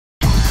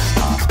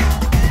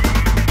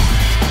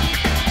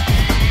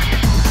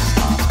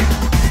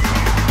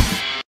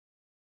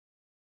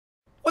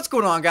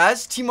going on,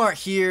 guys? TmarTn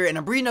here, and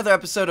I'm bringing another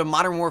episode of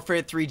Modern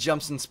Warfare 3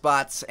 Jumps and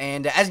Spots.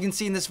 And as you can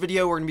see in this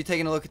video, we're going to be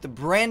taking a look at the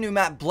brand new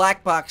map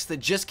Black Box that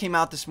just came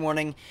out this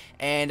morning.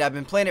 And I've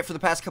been playing it for the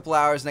past couple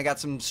hours, and I got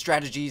some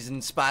strategies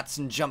and spots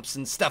and jumps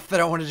and stuff that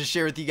I wanted to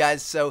share with you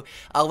guys. So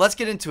let's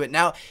get into it.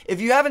 Now,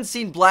 if you haven't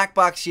seen Black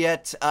Box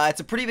yet,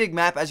 it's a pretty big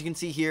map, as you can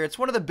see here. It's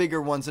one of the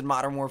bigger ones in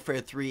Modern Warfare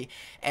 3.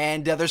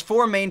 And there's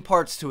four main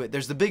parts to it.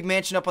 There's the big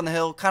mansion up on the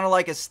hill, kind of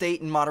like a state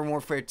in Modern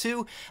Warfare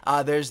 2.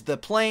 There's the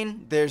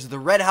plane, there's the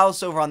red house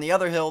over on the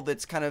other hill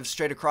that's kind of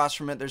straight across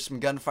from it. There's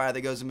some gunfire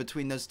that goes in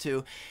between those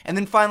two. And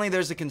then finally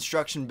there's a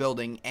construction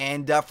building.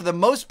 And for the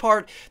most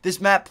part, this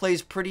map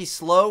plays pretty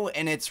slow,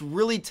 and it's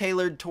really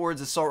tailored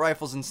towards assault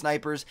rifles and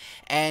snipers.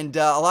 And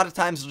a lot of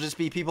times it'll just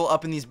be people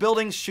up in these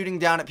buildings shooting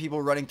down at people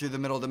running through the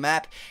middle of the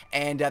map.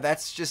 And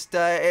that's just,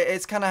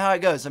 it's kind of how it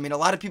goes. I mean, a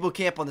lot of people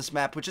camp on this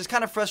map, which is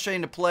kind of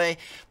frustrating to play.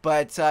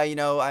 But, you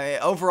know,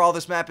 overall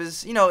this map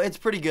is, you know, it's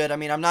pretty good. I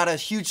mean, I'm not a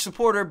huge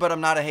supporter, but I'm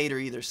not a hater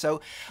either.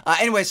 So,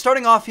 anyway,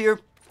 starting off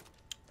here,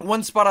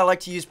 one spot I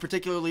like to use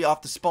particularly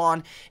off the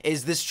spawn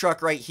is this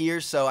truck right here.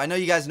 So I know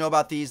you guys know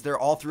about these. They're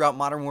all throughout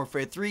Modern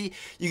Warfare 3.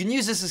 You can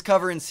use this as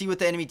cover and see what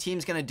the enemy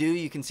team's going to do.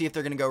 You can see if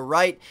they're going to go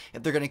right,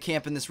 if they're going to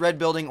camp in this red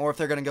building, or if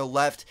they're going to go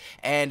left.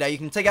 And you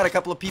can take out a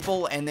couple of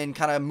people and then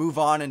kind of move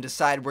on and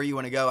decide where you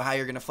want to go, how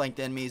you're going to flank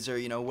the enemies, or,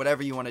 you know,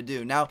 whatever you want to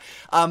do. Now,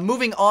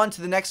 moving on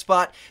to the next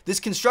spot, this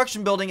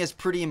construction building is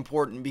pretty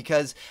important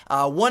because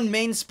one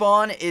main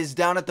spawn is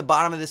down at the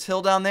bottom of this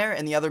hill down there,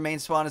 and the other main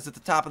spawn is at the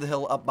top of the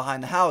hill up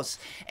behind the house.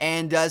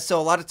 And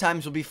so a lot of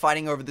times we'll be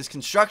fighting over this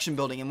construction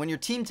building, and when your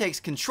team takes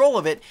control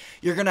of it,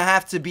 you're going to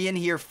have to be in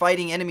here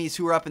fighting enemies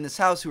who are up in this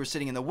house, who are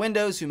sitting in the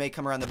windows, who may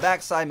come around the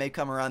backside, may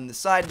come around the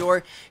side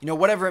door, you know,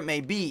 whatever it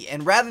may be.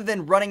 And rather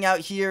than running out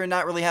here and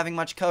not really having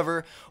much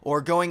cover, or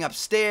going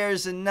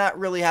upstairs and not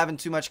really having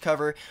too much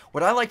cover,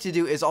 what I like to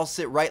do is I'll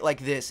sit right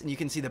like this, and you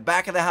can see the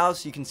back of the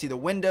house, you can see the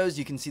windows,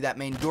 you can see that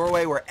main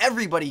doorway where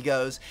everybody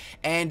goes.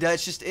 And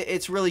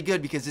it's really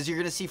good because, as you're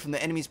going to see from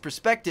the enemy's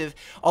perspective,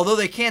 although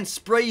they can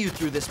spray you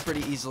through this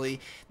pretty easily,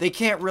 they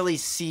can't really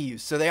see you,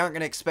 so they aren't going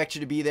to expect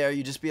you to be there.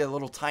 You just be a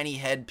little tiny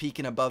head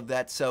peeking above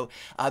that. So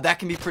that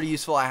can be pretty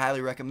useful. I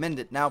highly recommend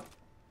it. Now,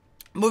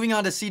 moving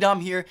on to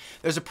CDOM here,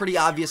 there's a pretty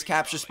obvious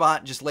capture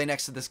spot. Just lay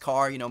next to this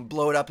car, you know,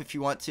 blow it up if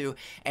you want to.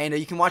 And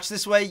you can watch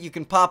this way. You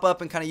can pop up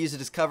and kind of use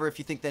it as cover if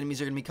you think the enemies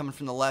are going to be coming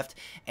from the left.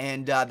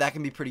 And that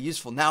can be pretty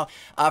useful. Now,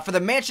 for the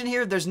mansion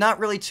here, there's not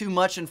really too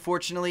much,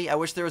 unfortunately. I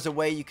wish there was a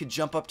way you could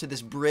jump up to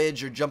this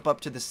bridge or jump up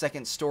to the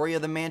second story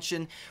of the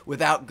mansion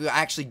without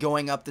actually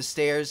going up the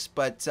stairs.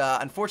 But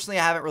unfortunately,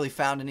 I haven't really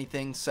found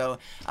anything. So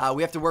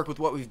we have to work with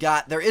what we've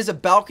got. There is a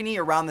balcony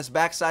around this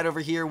backside over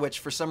here, which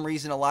for some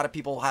reason a lot of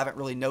people haven't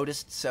really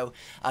noticed. So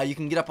you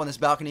can get up on this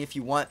balcony if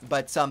you want.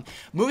 But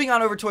moving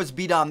on over towards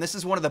BDOM, this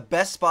is one of the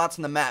best spots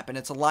on the map, and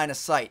it's a line of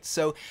sight.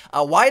 So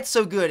why it's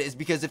so good is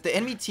because if the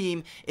enemy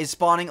team is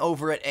spawning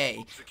over at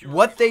A,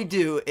 what they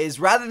do is,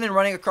 rather than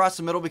running across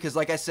the middle, because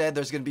like I said,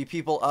 there's going to be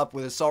people up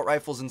with assault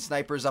rifles and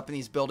snipers up in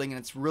these buildings, and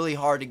it's really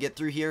hard to get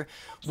through here,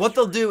 what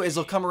they'll do is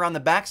they'll come around the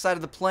back side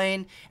of the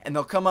plane, and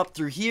they'll come up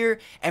through here.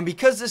 And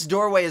because this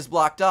doorway is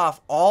blocked off,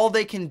 all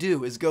they can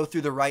do is go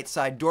through the right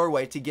side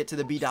doorway to get to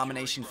the B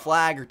domination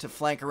flag, or to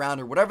flank around,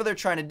 or whatever they're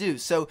trying to do.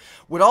 So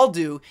what I'll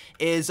do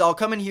is I'll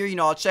come in here, you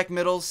know, I'll check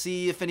middle,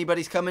 see if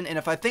anybody's coming, and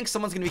if I think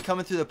someone's going to be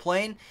coming through the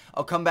plane,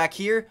 I'll come back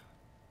here.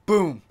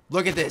 Boom.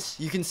 Look at this.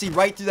 You can see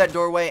right through that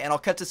doorway, and I'll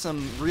cut to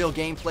some real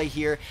gameplay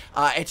here.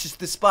 It's just,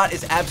 this spot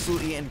is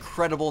absolutely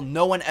incredible.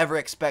 No one ever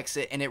expects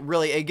it, and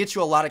it gets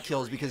you a lot of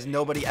kills because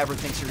nobody ever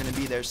thinks you're going to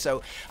be there.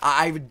 So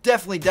I would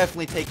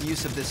definitely take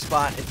use of this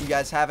spot if you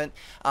guys haven't.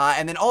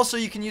 And then also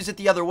you can use it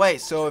the other way.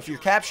 So if you're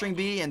capturing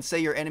B and say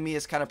your enemy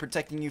is kind of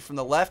protecting you from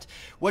the left,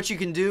 what you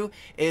can do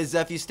is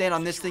if you stand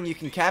on this thing, you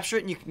can capture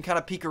it, and you can kind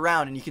of peek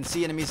around, and you can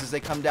see enemies as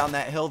they come down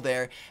that hill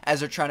there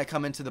as they're trying to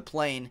come into the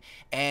plane,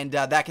 and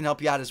that can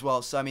help you out as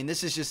well. So I mean,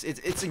 this is just,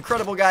 it's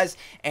incredible, guys,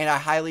 and I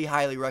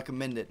highly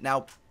recommend it.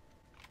 Now,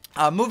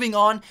 moving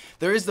on,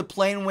 there is the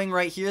plane wing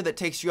right here that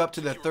takes you up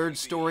to the third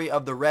story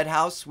of the red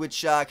house,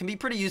 which can be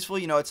pretty useful.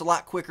 You know, it's a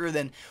lot quicker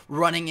than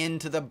running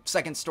into the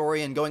second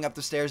story and going up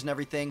the stairs and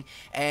everything,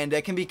 and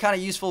it can be kind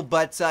of useful,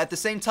 but at the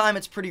same time,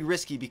 it's pretty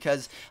risky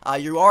because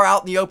you are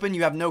out in the open,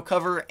 you have no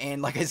cover,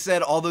 and like I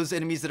said, all those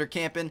enemies that are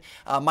camping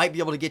might be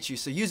able to get you,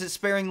 so use it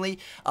sparingly.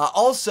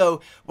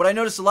 Also, what I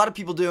noticed a lot of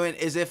people doing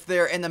is if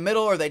they're in the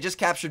middle or they just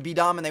captured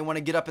B-Dom and they want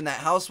to get up in that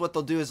house, what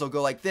they'll do is they'll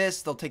go like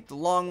this, they'll take the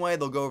long way,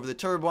 they'll go over the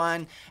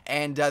turbine.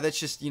 And that's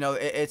just, you know,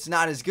 it's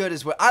not as good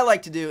as what I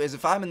like to do. Is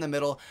if I'm in the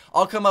middle,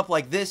 I'll come up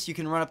like this. You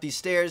can run up these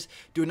stairs,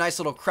 do a nice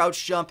little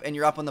crouch jump, and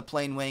you're up on the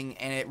plane wing,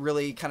 and it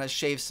really kind of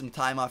shaves some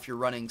time off your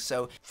running.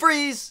 So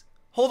freeze!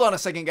 Hold on a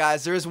second,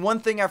 guys. There is one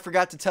thing I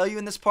forgot to tell you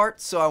in this part,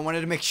 so I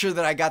wanted to make sure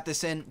that I got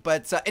this in.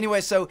 But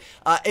anyway, so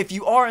if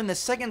you are in the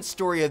second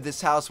story of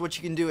this house, what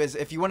you can do is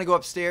if you want to go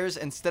upstairs,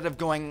 instead of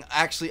going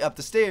actually up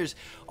the stairs,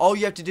 all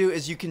you have to do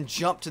is you can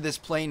jump to this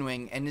plane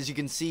wing. And as you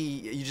can see,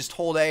 you just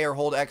hold A or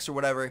hold X or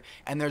whatever,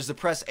 and there's the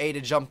press A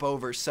to jump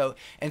over. So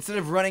instead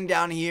of running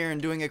down here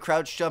and doing a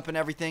crouch jump and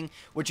everything,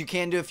 what you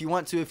can do if you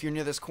want to, if you're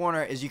near this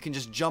corner, is you can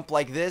just jump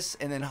like this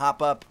and then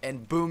hop up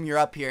and boom, you're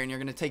up here, and you're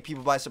going to take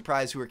people by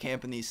surprise who are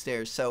camping these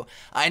stairs. So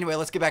anyway,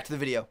 let's get back to the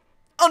video.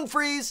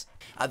 Unfreeze!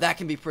 That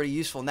can be pretty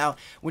useful. Now,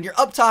 when you're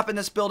up top in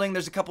this building,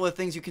 there's a couple of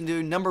things you can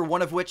do. Number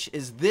one of which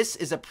is this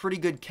is a pretty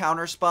good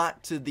counter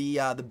spot to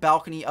the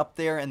balcony up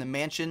there in the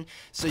mansion.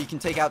 So you can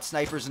take out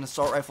snipers and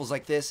assault rifles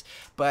like this.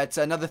 But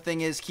another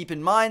thing is keep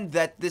in mind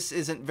that this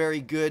isn't very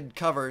good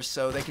cover,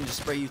 so they can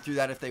just spray you through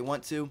that if they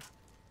want to.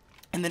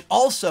 And then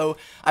also,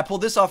 I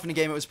pulled this off in a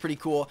game. It was pretty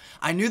cool.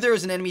 I knew there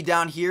was an enemy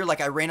down here.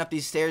 Like, I ran up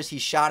these stairs. He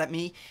shot at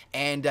me,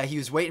 and he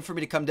was waiting for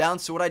me to come down.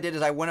 So what I did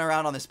is I went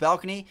around on this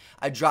balcony.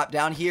 I dropped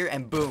down here,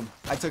 and boom,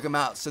 I took him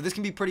out. So this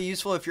can be pretty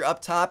useful if you're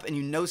up top and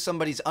you know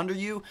somebody's under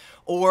you.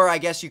 Or I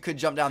guess you could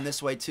jump down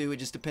this way, too. It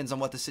just depends on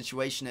what the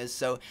situation is.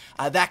 So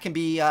that can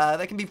be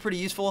pretty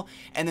useful.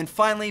 And then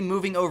finally,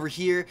 moving over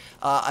here,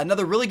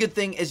 another really good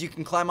thing is you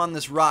can climb on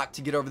this rock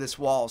to get over this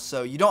wall.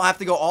 So you don't have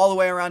to go all the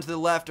way around to the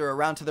left or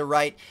around to the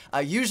right.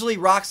 Usually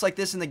rocks like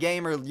this in the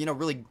game are, you know,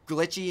 really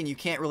glitchy and you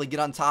can't really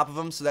get on top of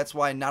them, so that's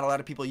why not a lot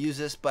of people use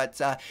this.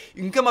 But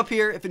you can come up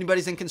here. If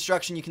anybody's in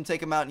construction, you can take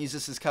them out and use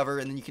this as cover,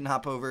 and then you can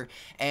hop over,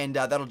 and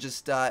that'll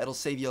just it'll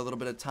save you a little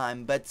bit of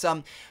time. But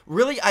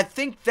really, I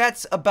think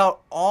that's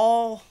about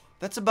all.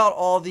 That's about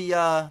all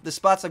the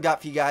spots I've got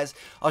for you guys.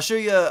 I'll show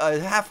you a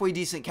halfway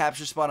decent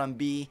capture spot on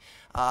B,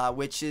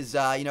 which is,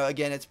 you know,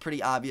 again, it's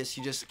pretty obvious.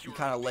 You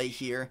kind of lay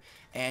here,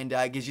 and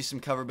it gives you some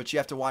cover, but you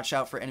have to watch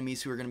out for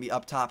enemies who are going to be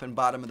up top and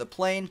bottom of the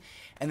plane.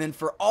 And then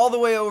for all the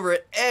way over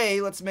at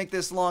A, let's make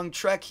this long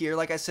trek here.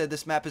 Like I said,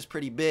 this map is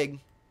pretty big.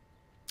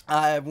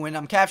 When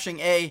I'm capturing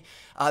A,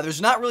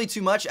 there's not really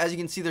too much. As you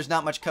can see, there's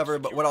not much cover,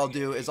 but what I'll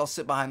do is I'll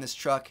sit behind this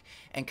truck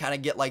and kind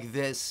of get like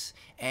this,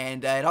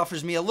 and it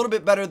offers me a little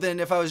bit better than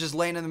if I was just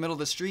laying in the middle of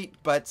the street,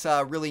 but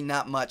really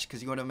not much,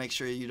 because you want to make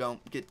sure you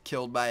don't get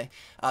killed by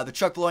the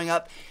truck blowing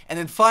up. And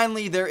then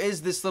finally, there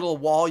is this little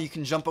wall you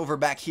can jump over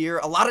back here.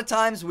 A lot of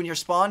times when you're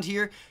spawned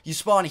here, you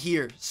spawn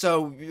here,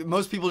 so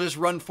most people just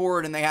run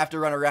forward and they have to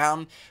run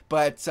around.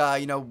 But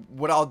you know,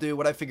 what I'll do,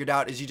 what I figured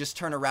out, is you just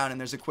turn around and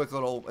there's a quick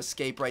little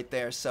escape right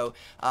there. So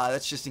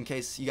that's just in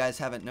case you guys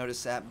haven't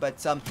noticed that.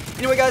 But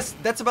anyway, guys,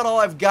 that's about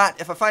all I've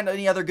got. If I find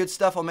any other good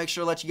stuff, I'll make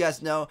sure to let you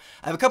guys know.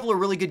 I have a couple of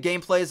really good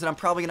gameplays that I'm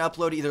probably going to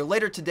upload either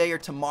later today or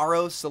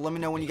tomorrow, so let me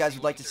know when you guys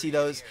would like to see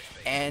those.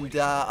 And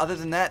other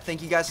than that,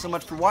 thank you guys so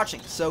much for watching.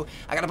 So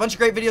I got a bunch of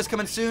great videos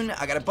coming soon.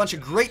 I got a bunch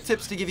of great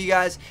tips to give you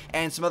guys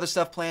and some other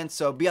stuff planned,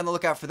 so be on the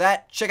lookout for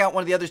that. Check out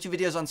one of the other 2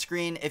 videos on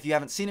screen if you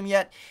haven't seen them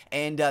yet.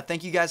 And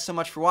thank you guys so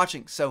much for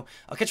watching. So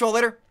I'll catch you all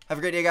later. Have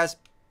a great day, guys.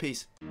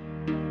 Peace.